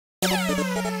Hey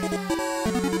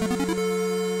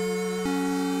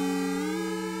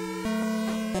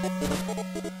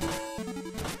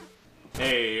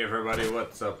everybody,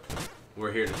 what's up?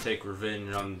 We're here to take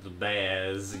revenge on the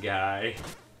Baz guy,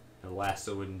 the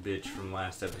lassoing bitch from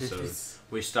last episode.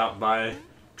 We stopped by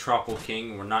Tropical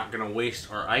King. We're not gonna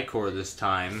waste our ichor this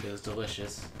time. Feels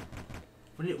delicious.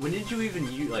 When did you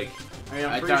even use, like, I mean,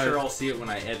 I'm pretty sure I'll see it when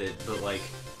I edit, but like,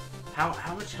 how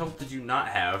much health did you not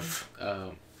have?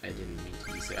 I didn't mean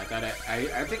to use it. I thought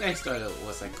I think I started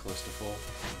was like close to full.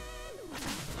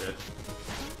 Good.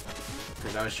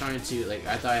 Because I was trying to, like,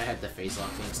 I thought I had the face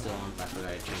lock thing still on, but I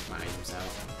forgot to change my items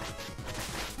out.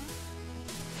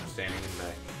 I'm standing in the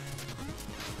back.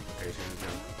 Are you gonna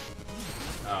jump?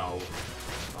 Oh,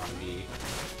 on me.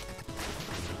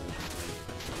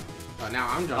 Oh, now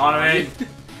I'm jumping On on me. you.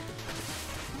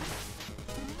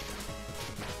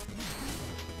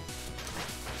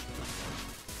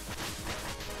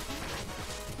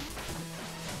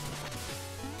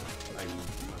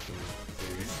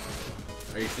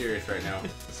 Are you serious right now?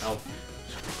 Help.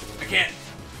 I can't!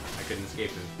 I couldn't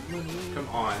escape him. Come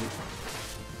on.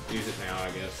 Use it now,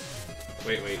 I guess.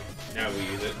 Wait. Now we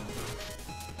use it.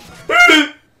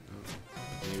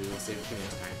 Maybe we'll save it for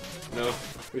next time. No,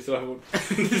 we still have one.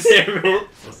 Save it.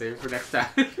 We'll save it for next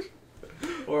time.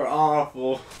 We're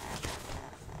awful.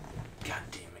 God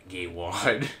damn it, gay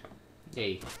wad.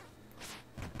 Hey.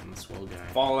 I'm a swole guy.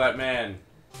 Follow that man.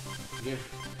 Yeah.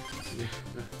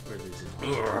 Where is it?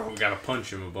 Ugh, we gotta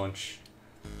punch him a bunch.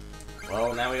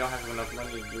 Well, now we don't have enough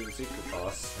money to do the secret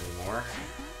boss anymore.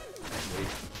 Wait.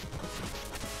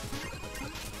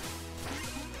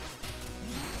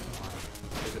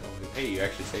 Hey, you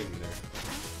actually saved me there.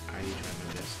 I need to try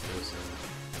my best.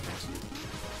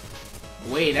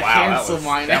 Wait, I wow, canceled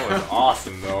mine. That was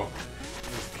awesome, though.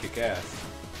 That was kick ass.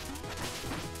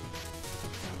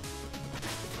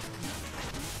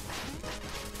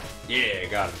 Yeah,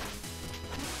 got him.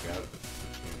 Got it.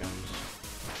 Here comes.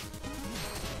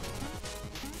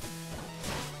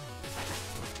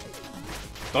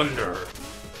 Thunder!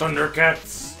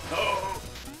 Thundercats! Oh!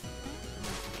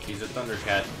 He's a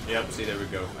Thundercat. Yep, see, there we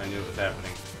go. I knew it was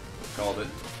happening. Called it.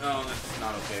 Oh, that's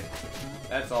not okay.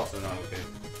 That's also not okay.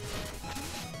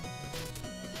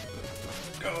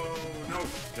 Go! No!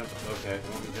 Jump. Okay, I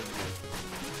want to jump again.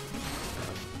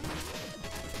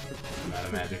 I'm out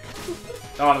of magic.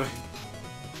 Donovan!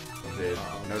 Dead.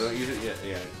 No, don't use it yet.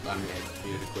 Yeah, I'm dead.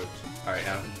 Use it equipped. Alright,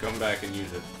 now come back and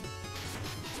use it.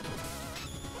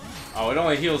 Oh, it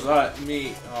only heals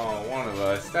me. Oh, one of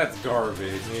us. That's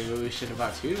garbage. Maybe we should have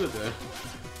bought two of them.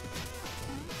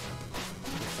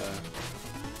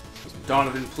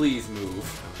 Donovan, please move.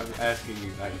 I'm asking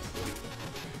you nicely.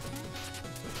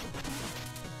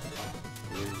 Oh,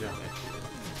 you need to jump.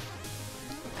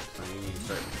 So you need to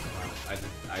start.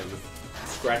 I was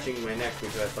scratching my neck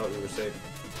because I thought we were safe.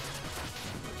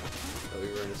 We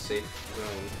were in a safe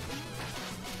zone.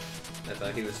 I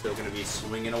thought he was still going to be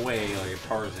swinging away like a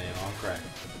Tarzan on crack.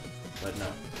 But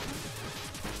no.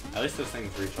 At least those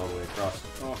things reach all the way across.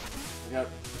 Oh, yep.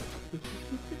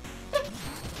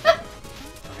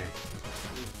 Okay.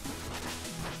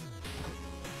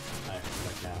 Alright,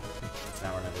 like now. It's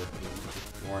now or never.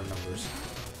 More numbers.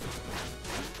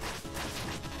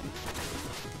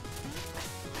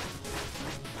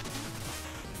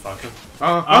 Fuck him.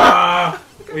 Ah!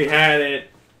 We had it!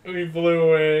 We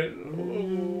blew it!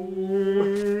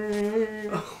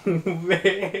 Oh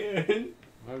man!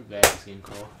 My bad, Skin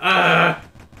Call. Ah!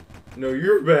 No,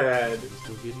 you're bad!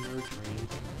 Still getting our train.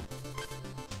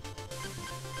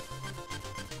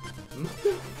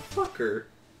 Motherfucker!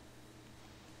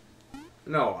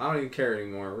 No, I don't even care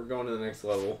anymore. We're going to the next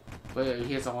level. But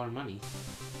he has a lot of money.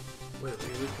 Wait,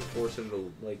 maybe we can force him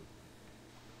to, like...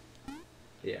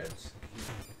 Yeah, it's...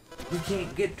 We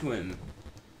can't get to him.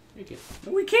 You can.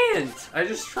 No, we can't! I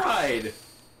just tried!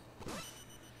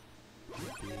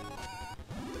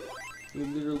 We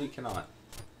literally cannot.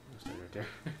 I'll start right there.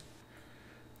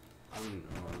 Oh,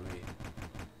 wait.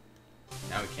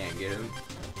 Now we can't get him.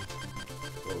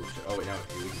 Oh, shit. Oh, wait, no,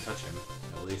 we can touch him.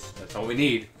 At least, that's all we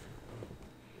need.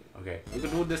 Okay, we can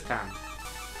do it this time.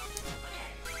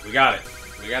 Okay, we got it.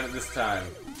 We got it this time.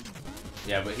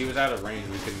 Yeah, but he was out of range.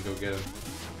 We couldn't go get him.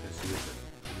 Because he was...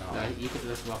 No. You could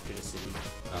just walk through the city.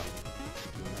 Oh.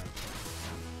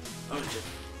 Oh, shit.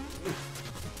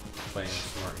 Playing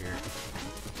smart here.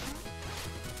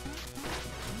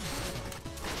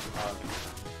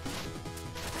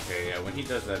 Okay, yeah, when he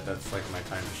does that, that's like my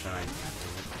time to shine.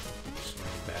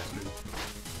 Bastard.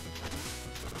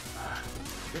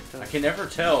 I can never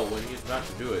tell when he's about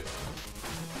to do it.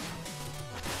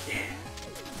 Yeah.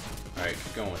 Alright,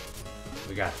 keep going.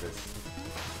 We got this.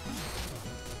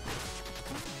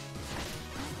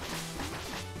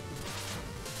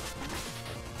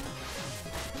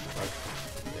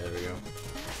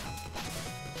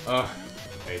 Oh,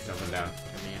 hey, he's jumping down.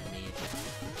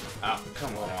 Oh,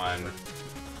 come on.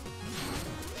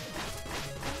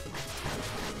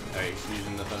 Hey, he's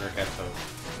using the Thundercat toe.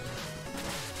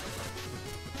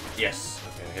 Yes.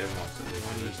 Okay, I hit him once.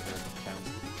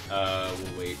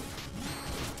 We'll wait.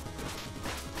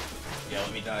 Yeah,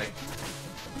 let me die.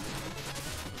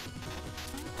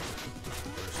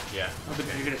 First, yeah. Oh, but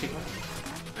you're gonna take one?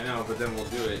 I know, but then we'll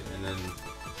do it, and then...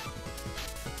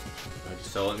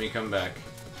 So let me come back.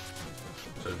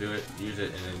 So do it, use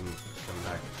it, and then come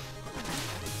back.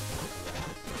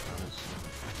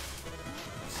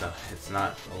 So, it's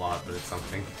not a lot, but it's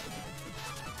something.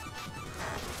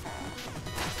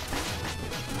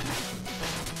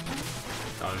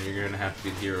 Donovan, you're gonna have to be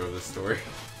the hero of this story.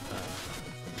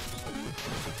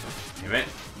 Damn it.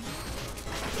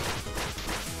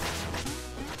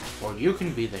 Or you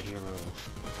can be the hero.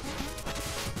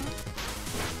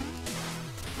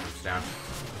 It's down.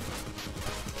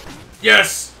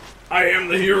 Yes! I am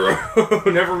the hero!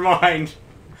 Never mind.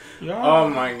 Yeah. Oh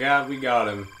my god, we got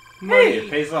him. Money, Hey. it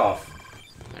pays off.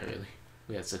 Not really.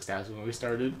 We had 6,000 when we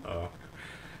started. Oh.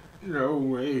 No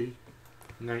way.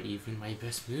 Not even my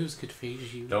best moves could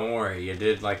phase you. Don't worry, you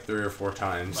did like 3 or 4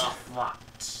 times.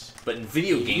 What? But in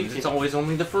video games, it's always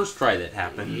only the first try that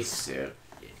happens. So,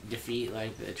 defeat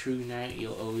like a true knight,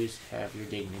 you'll always have your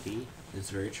dignity. It's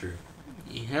very true.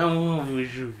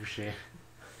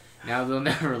 Now they'll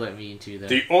never let me into the...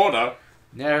 The order!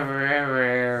 Never, ever,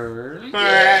 ever.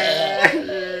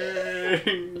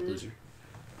 Loser.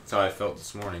 That's how I felt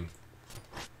this morning.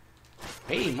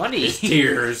 Hey, money! His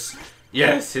tears!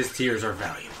 Yes, his tears are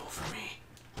valuable for me.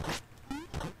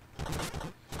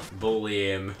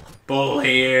 Bully him.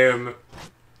 Bully him!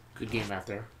 Good game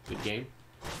after. Good game.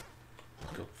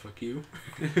 Go fuck you.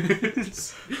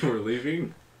 We're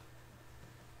leaving.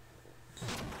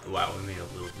 Wow, we made a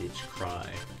little bitch cry.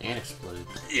 And explode.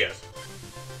 Yes.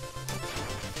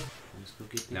 Let's go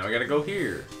get Now we gotta go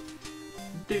here.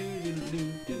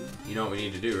 You know what we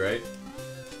need to do, right?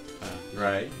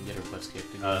 Right. And get our butts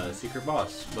kicked. Secret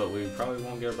boss, but we probably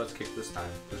won't get our butts kicked this time.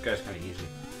 This guy's kind of easy.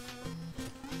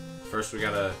 First, we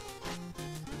gotta.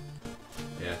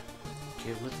 Yeah.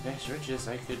 Okay, with best riches,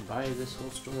 I could buy this whole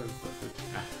store,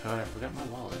 but I forgot my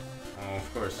wallet. Oh,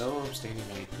 of course. Oh, standing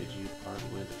knight, could you part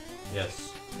with it?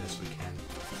 Yes. Yes, we can.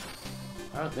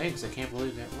 Oh, thanks. I can't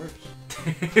believe that worked.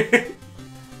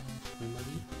 My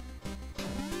money?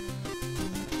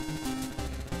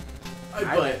 I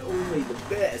buy only the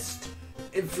best.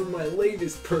 And for my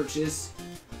latest purchase,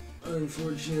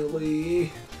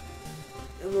 unfortunately,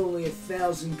 I'm only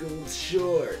 1,000 gold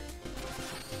short.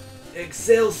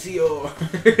 Excelsior!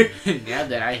 Now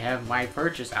that I have my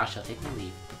purchase, I shall take my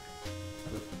leave.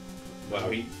 Wow,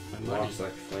 he My money. walks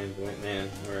like a flamboyant man.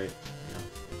 Alright. No,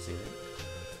 don't say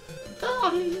that.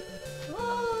 Darling,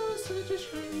 oh, such a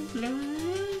shiny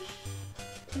blush.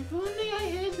 If only I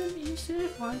had the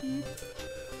music wanted.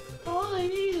 All I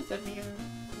need is a mere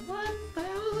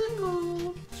 1,000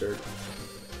 gold. Sir.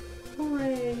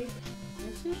 Hooray!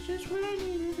 This is just what I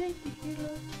need to thank you, hero.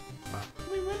 Wow.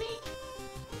 My money?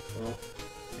 Well.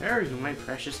 There you go, my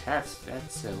precious hats.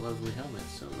 That's a lovely helmet.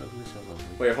 So lovely, so lovely.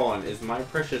 Wait, hold on. Is my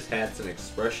precious hats an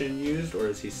expression used, or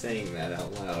is he saying that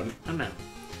out loud? Oh no.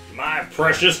 My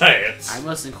precious hats! I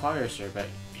must inquire, sir, about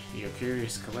your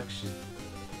curious collection.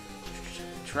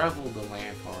 Travel the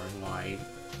land far and wide.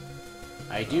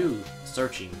 I do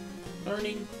searching,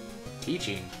 learning,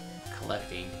 teaching,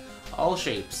 collecting, all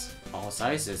shapes, all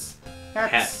sizes.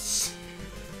 Hats.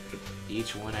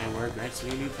 Each one I wear grants me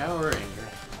a new power, and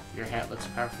your hat looks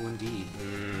powerful indeed.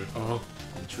 Oh,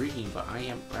 intriguing, but I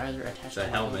am rather attached It's to a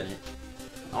my helmet.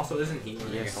 Also, isn't he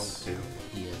wearing Yes. a helmet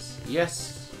too? Yes.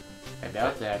 Yes.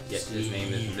 About that. Yes, his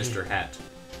name is Mr. Hat.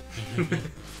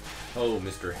 Oh,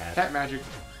 Mr. Hat. Hat magic.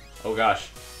 Oh gosh.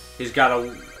 He's got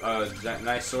a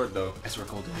nice sword though. That's what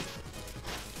called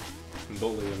it.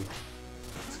 Bully him.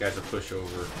 This guy's a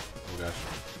pushover. Oh gosh.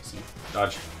 See?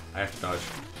 Dodge. I have to dodge.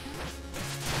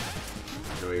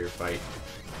 Enjoy your fight.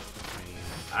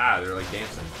 Ah, they're like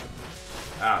dancing.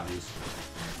 Ah, jeez.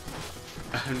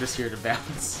 I'm just here to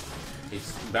bounce.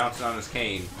 He's bouncing on his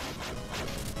cane.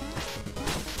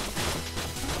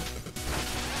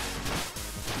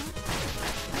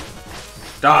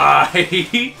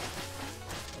 Die!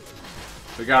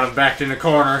 We got him backed in the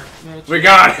corner. We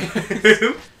got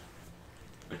him!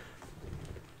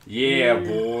 Yeah,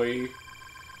 boy.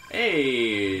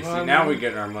 Hey, see, now we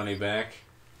get our money back.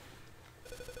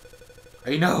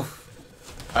 I know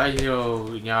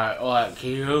not what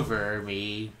came over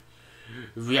me.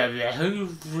 Who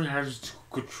has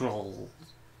control?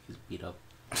 He's beat up.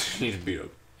 He's beat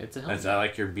up. It's a I helmet.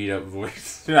 like your beat up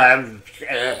voice.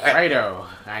 Righto.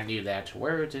 I knew that.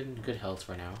 We're in good health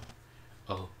for now.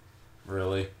 Oh.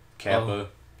 Really? Kappa? Oh.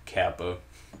 Kappa.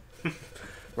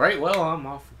 Right, well, I'm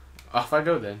off. Off I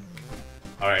go then.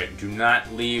 Alright, do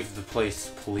not leave the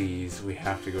place, please. We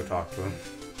have to go talk to him.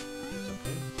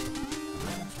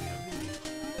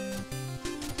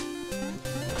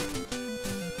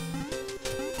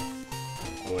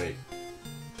 Oh, wait.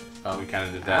 Oh, We kind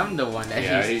of did that. I'm the one that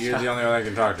Yeah, he's you're the only one that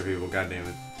can talk to people. God damn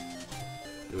it.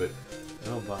 Do it.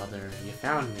 No bother. You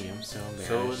found me. I'm so embarrassed.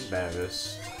 So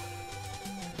embarrassed.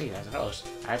 Hey, that's a roast.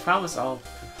 I promise I'll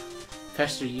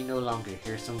pester you no longer.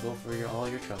 Here's some gold for all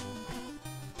your trouble.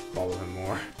 Follow him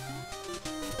more.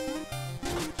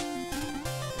 And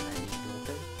I need gold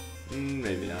there.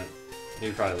 Maybe not.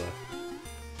 He probably left.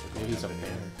 Maybe he's up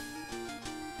there.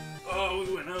 Oh,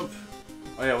 we went up.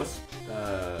 Oh yeah, what's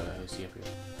Is he up here?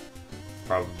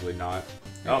 probably not.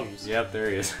 There Oh, he is. yep, there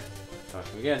he is. Talk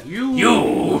to him again.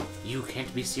 You! You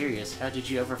can't be serious. How did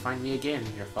you ever find me again?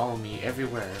 You're following me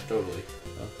everywhere. Totally.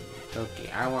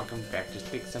 Okay, I won't come back. Just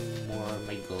take some more of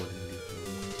my gold and leave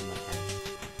it to my hand.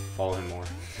 Follow him more.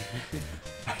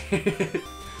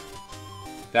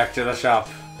 Back to the shop.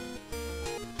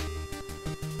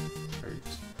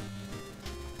 Hurts.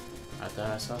 I thought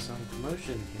I saw some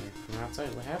commotion here from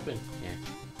outside. What happened? Yeah.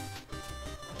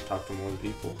 Talk to more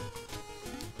people.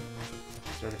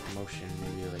 Sort of commotion.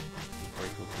 Maybe like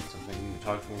break open something.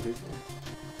 Talk to more people.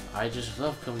 I just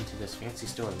love coming to this fancy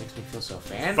store. It makes me feel so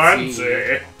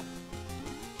fancy.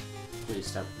 Please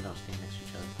stop. No, stay next to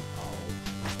each other. Oh.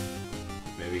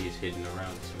 Maybe he's hidden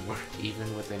around somewhere.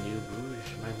 Even with a new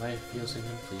rouge, my life feels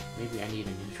incomplete. Maybe I need a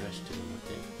new dress to go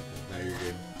with it. Now you're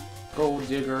good. Gold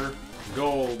digger.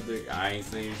 Gold digger. I ain't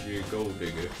saying you're a gold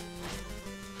digger.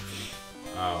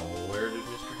 Oh, where did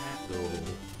Mr. Hat go?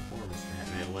 Poor Mr. Hat.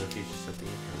 Man, what if he's just at the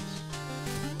entrance?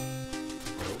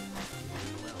 Nope.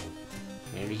 Well,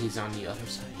 Maybe he's on the other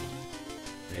side.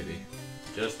 maybe.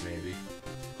 Just maybe.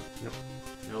 Nope.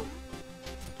 Nope.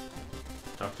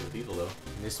 Talk to the people though.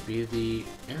 Can this be the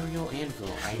aerial anvil?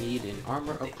 I need an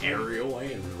armor upgrade. Aerial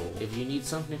anvil. If you need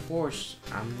something forced,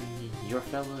 I'm your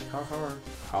fella. Har har.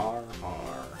 Har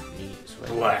har. Need sweat.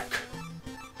 Black.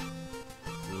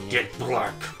 Yeah. Get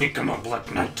black. Become a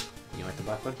black knight. You want the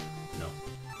black one? No.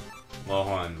 Well,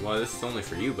 hold on. Well, this is only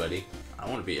for you, buddy. I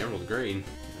want to be emerald green.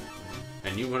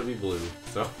 And you want to be blue.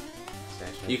 So,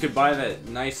 you could buy that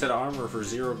nice set of armor for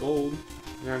 0 gold.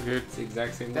 You're good. It's the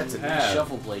exact same That's a one you nice have.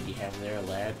 shovel blade you have there,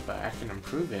 lad, but I can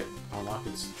improve it, unlock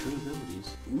its true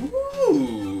abilities.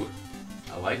 Ooh.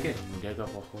 I like it. Dig up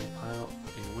a whole pile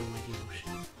in one mighty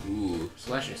motion. Ooh.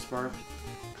 Slash a spark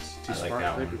to I like spark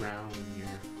that the one. ground when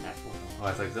you're at full Oh, health.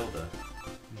 it's like Zelda.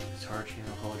 Charge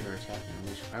handle, hold your attack, and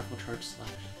release a powerful charge slash.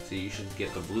 So you should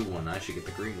get the blue one. I should get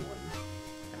the green one.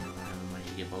 I don't know how much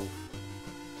you get both.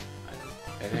 I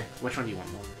don't. And then, which one do you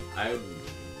want more? I would.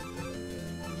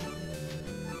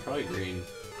 Probably green.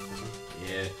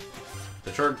 Yeah.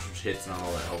 The charge hit's not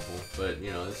all that helpful, but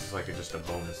you know, this is like just a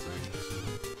bonus thing.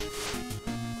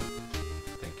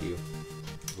 Thank you.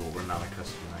 Well, we're not a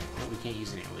custom knight. No, we can't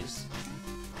use it anyways.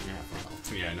 Yeah, full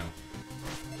health. Yeah, I know.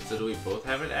 So do we both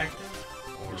have it active?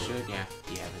 Or We should, yeah.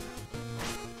 You have it.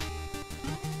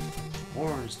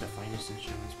 Horns, the finest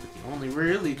instruments, but they only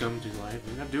really come to life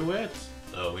in a duet.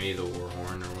 Oh, we need the war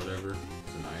horn or whatever.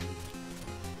 It's an item.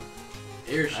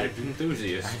 Airship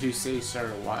enthusiast. I do say, sir,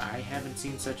 why I haven't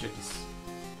seen such a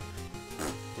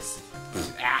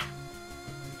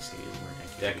say the word I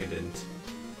can't. Decadent.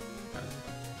 I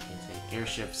can't say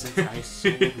airship since I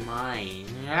sold mine.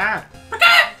 Ah!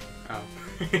 Oh.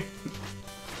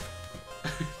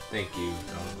 Thank you.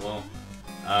 Well,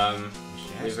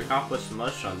 we've accomplished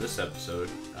much on this episode.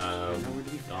 Nowhere to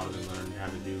be found. Donovan learned how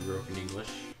to do broken English.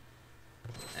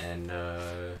 And,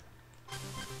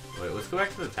 wait, let's go back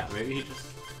to the town. Maybe he just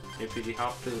hippity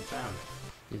hopped to the town.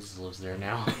 He just lives there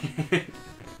now.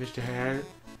 Mr. Hat.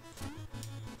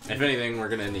 If anything, we're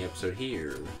gonna end the episode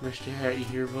here. Mr. Hat, you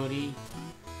here, buddy?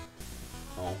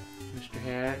 Oh. Mr.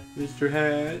 Hat. Mr.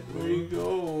 Hat, where you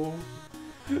go?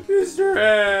 Mr.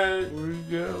 Hat! Where you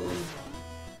go?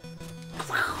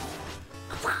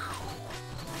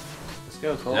 Let's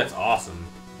go, Cole. That's awesome.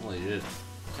 Holy shit.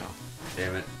 Oh.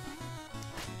 Damn it.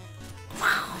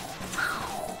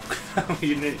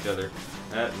 We can hit each other.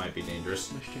 That might be dangerous.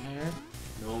 Mr. Hat.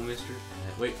 No, Mr.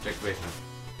 Hat. Wait, check the basement.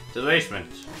 To the basement!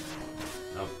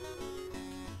 Nope.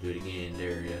 Do it again,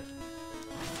 there ya.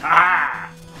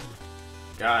 Ah!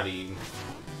 Got him.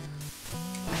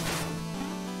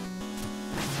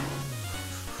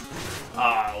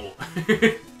 Ow!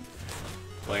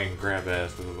 Playing grab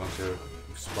ass with a bunch of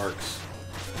sparks.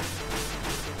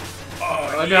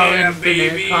 Oh, no, yeah, infinite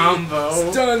baby!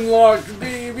 combo. Stun locked,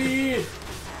 baby!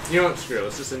 You know what, screw it.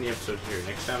 Let's just end the episode here.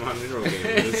 Next time on Mineral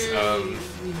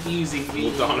Gamers, using me.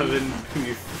 will Donovan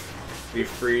be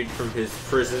freed from his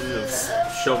prison of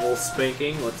shovel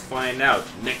spanking? Let's find out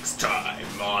next time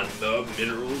on the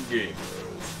Mineral Gamers.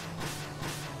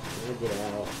 Get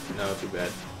out. No, too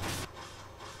bad.